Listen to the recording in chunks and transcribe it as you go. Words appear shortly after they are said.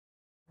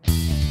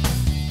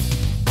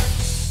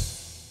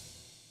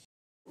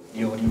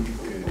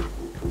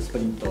プ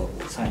リント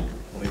3位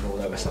おめでとうご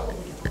ざいました。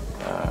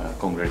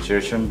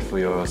Congratulations for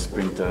your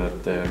sprint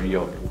at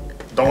Rio.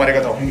 どうもあり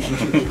がとう。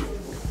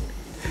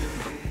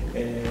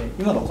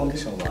今のコンディ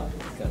ションはいか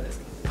がです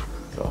か？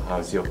 So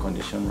how's your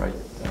condition right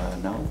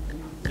now?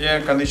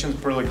 Yeah, conditions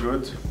pretty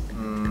good.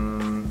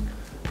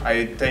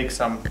 I take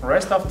some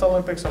rest after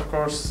Olympics, of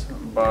course,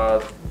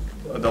 but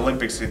the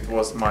Olympics it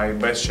was my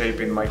best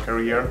shape in my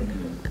career.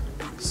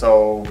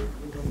 So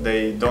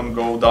they don't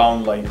go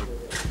down like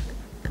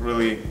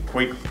really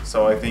quick.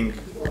 So I think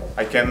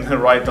I can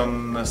ride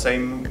on the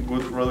same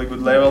really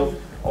good level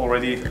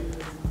already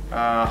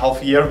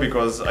half year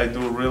because I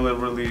do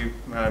really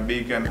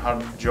big and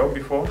hard job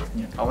before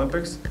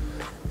Olympics.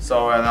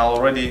 So and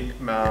already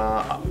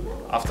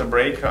after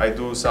break I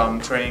do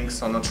some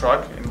trainings on the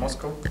track in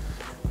Moscow.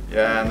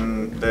 Yeah,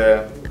 and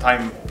the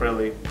time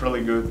really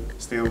good.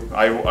 Still,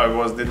 I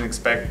didn't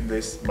expect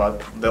this,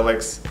 but the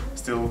legs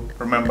still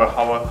remember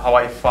how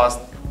I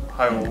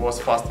was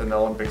fast in the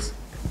Olympics.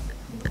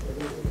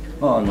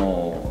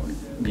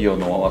 リオ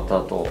の終わった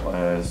後、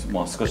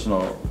少し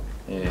の、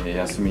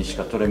休みし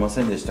か取れま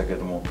せんでしたけ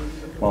ども、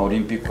オリ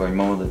ンピックは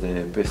今まで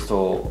でベス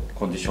ト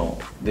コンディショ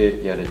ン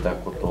でやれた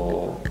こ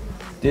と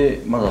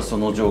で、まだそ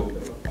のコ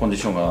ンディ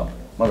ションが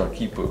まだほ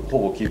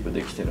ぼキープ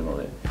できているの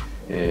で、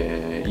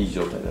いい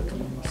状態だと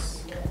思いま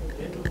す。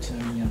ち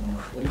なみに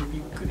オリンピ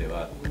ックで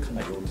はか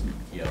なり大きい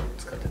ギアを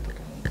使ってたと思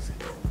うんです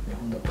けど、日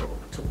本だと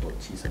ちょっと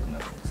小さくな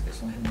るんですけど、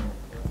その辺の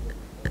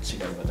違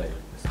いは大丈夫で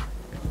すか？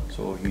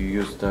 So you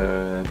used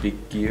a big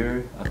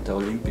gear at the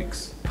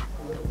Olympics.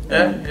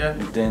 Yeah.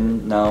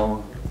 Then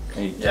now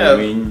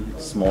KEIRIN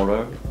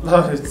smaller.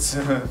 No, it's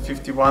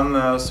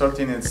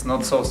 51-13. It's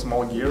not so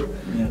small gear,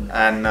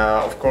 and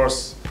of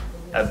course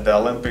at the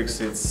Olympics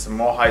it's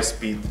more high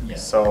speed.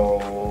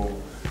 So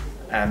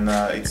and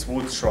it's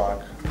wood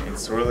track.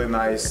 It's really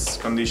nice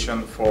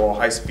condition for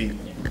high speed.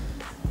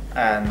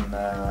 And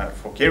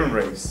for KEIRIN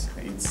race,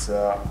 it's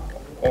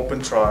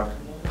open track.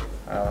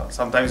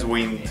 Sometimes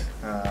wind,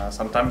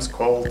 sometimes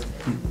cold.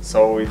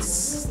 So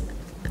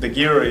the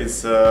gear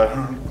is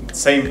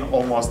same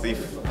almost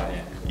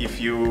if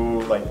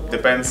you like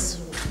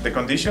depends the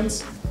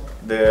conditions.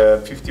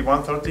 The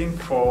 51-13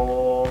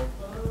 for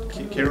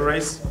KEIRIN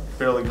race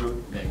really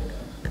good.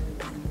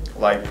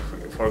 Like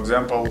for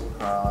example,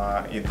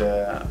 at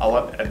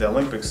the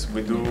Olympics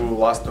we do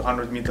last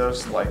 200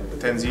 meters like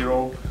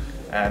 10-0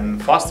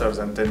 and faster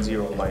than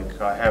 10-0.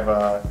 Like I have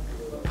a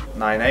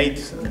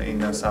 9-8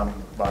 in some,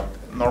 but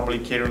normally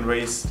KEIRIN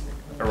race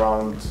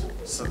around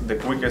the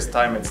quickest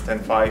time it's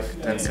 10-5,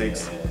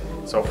 10-6.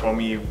 So for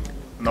me,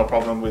 no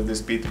problem with the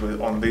speed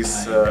on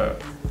this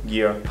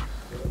gear.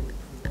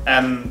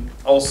 And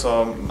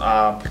also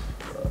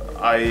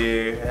I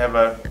have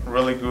a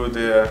really good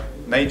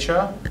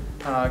nature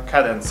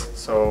cadence.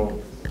 So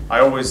I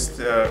always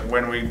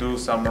when we do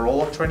some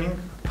roll-up training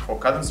for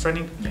cadence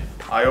training,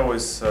 I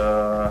always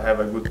have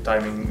a good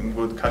timing,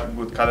 good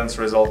cadence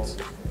results.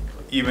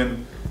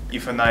 Even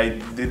if I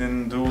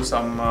didn't do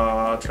some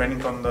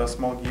training on the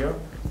small gear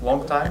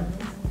long time,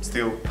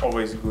 still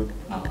always good.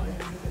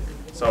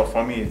 So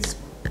for me it's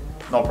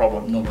no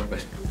problem. No problem.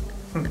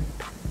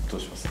 どう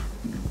します？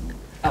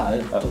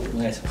お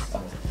願いします。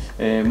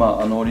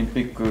オリン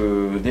ピッ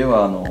クで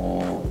は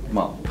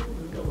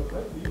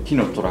木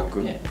のトラッ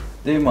クで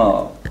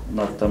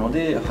なったの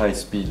でハイ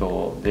スピー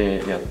ド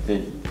でやって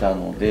いた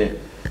ので、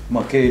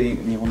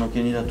日本の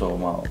競輪だと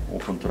オー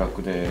プントラッ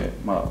クで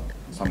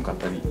寒かっ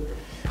たり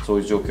そう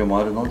いう状況も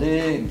あるの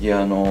でギ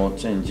アの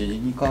チェンジ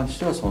に関し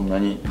てはそんな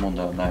に問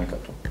題はないか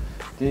と。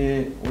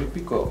でオリン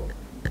ピックは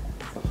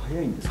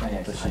早いんですか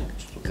ね。私ちょっ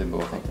と全部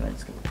分かってないんで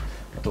すけど、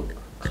あと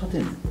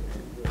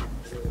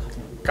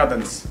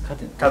Cadence.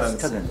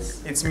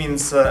 It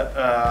means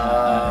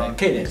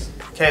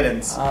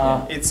cadence.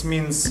 It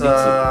means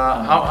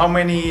how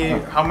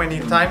many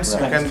times you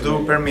can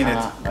do per minute.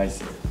 I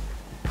see.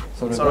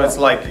 So it's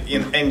like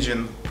in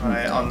engine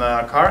on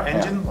a car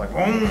engine, like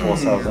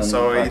 4,000.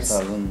 So it's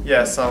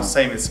so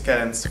same as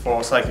cadence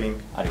for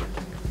cycling.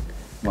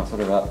 そ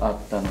れがあっ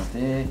たの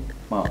で、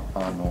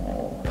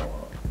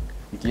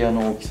ギア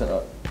の大きさ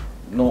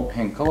の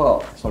変化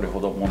はそれ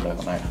ほど問題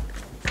がない。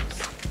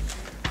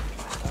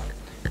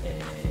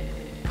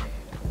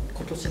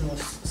今年の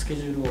スケ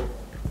ジュールを教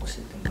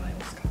えてもらえ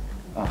ますか？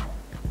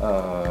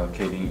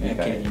競輪以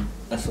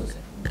外。そうです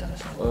ね。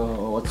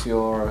What's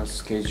your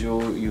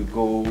schedule? You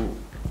go.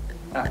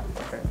 Okay,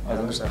 I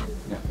understand.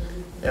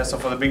 Yeah. So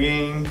for the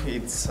beginning,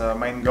 its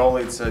main goal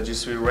is a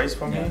G3 race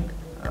for me,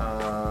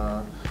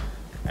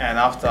 and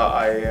after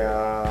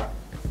I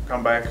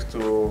come back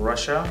to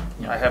Russia,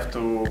 I have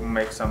to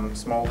make some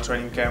small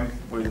training camp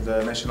with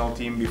the national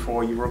team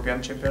before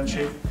European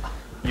Championship.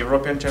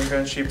 European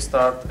Championship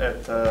start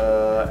at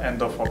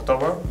end of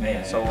October.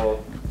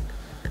 So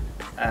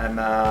and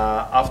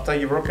after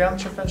European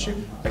Championship,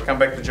 I come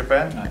back to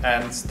Japan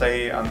and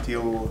stay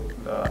until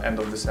the end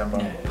of December.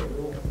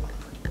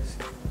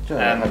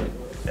 And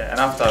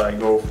after I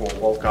go for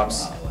World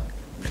Cups.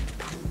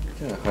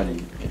 やは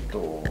り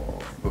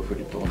ブフ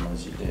リと同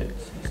じで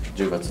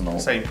10月の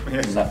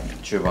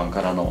中盤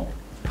からの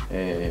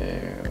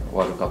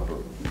ワールドカッ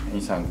プ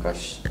に参加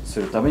す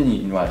るため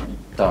に今一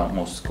旦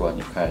モスクワ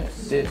に帰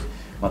って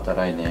また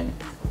来年、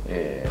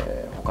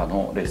他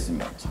のレースに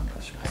も参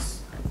加しま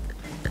す。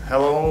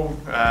Hello,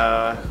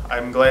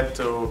 I'm glad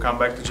to come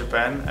back to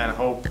Japan and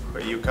hope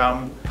you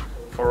come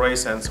for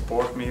race and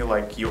support me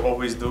like you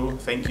always do.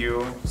 Thank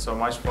you so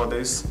much for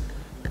this,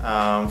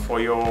 for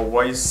your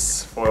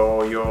voice,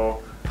 for your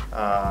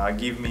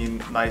give me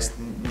nice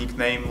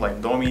nickname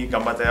like Domi,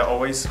 Gambate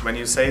always. When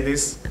you say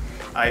this,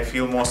 I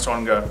feel more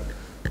stronger.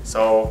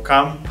 So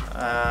come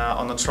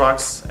on the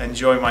tracks,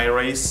 enjoy my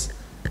race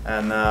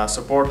and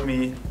support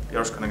me. よ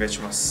ろしくお願いし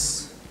ま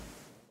す。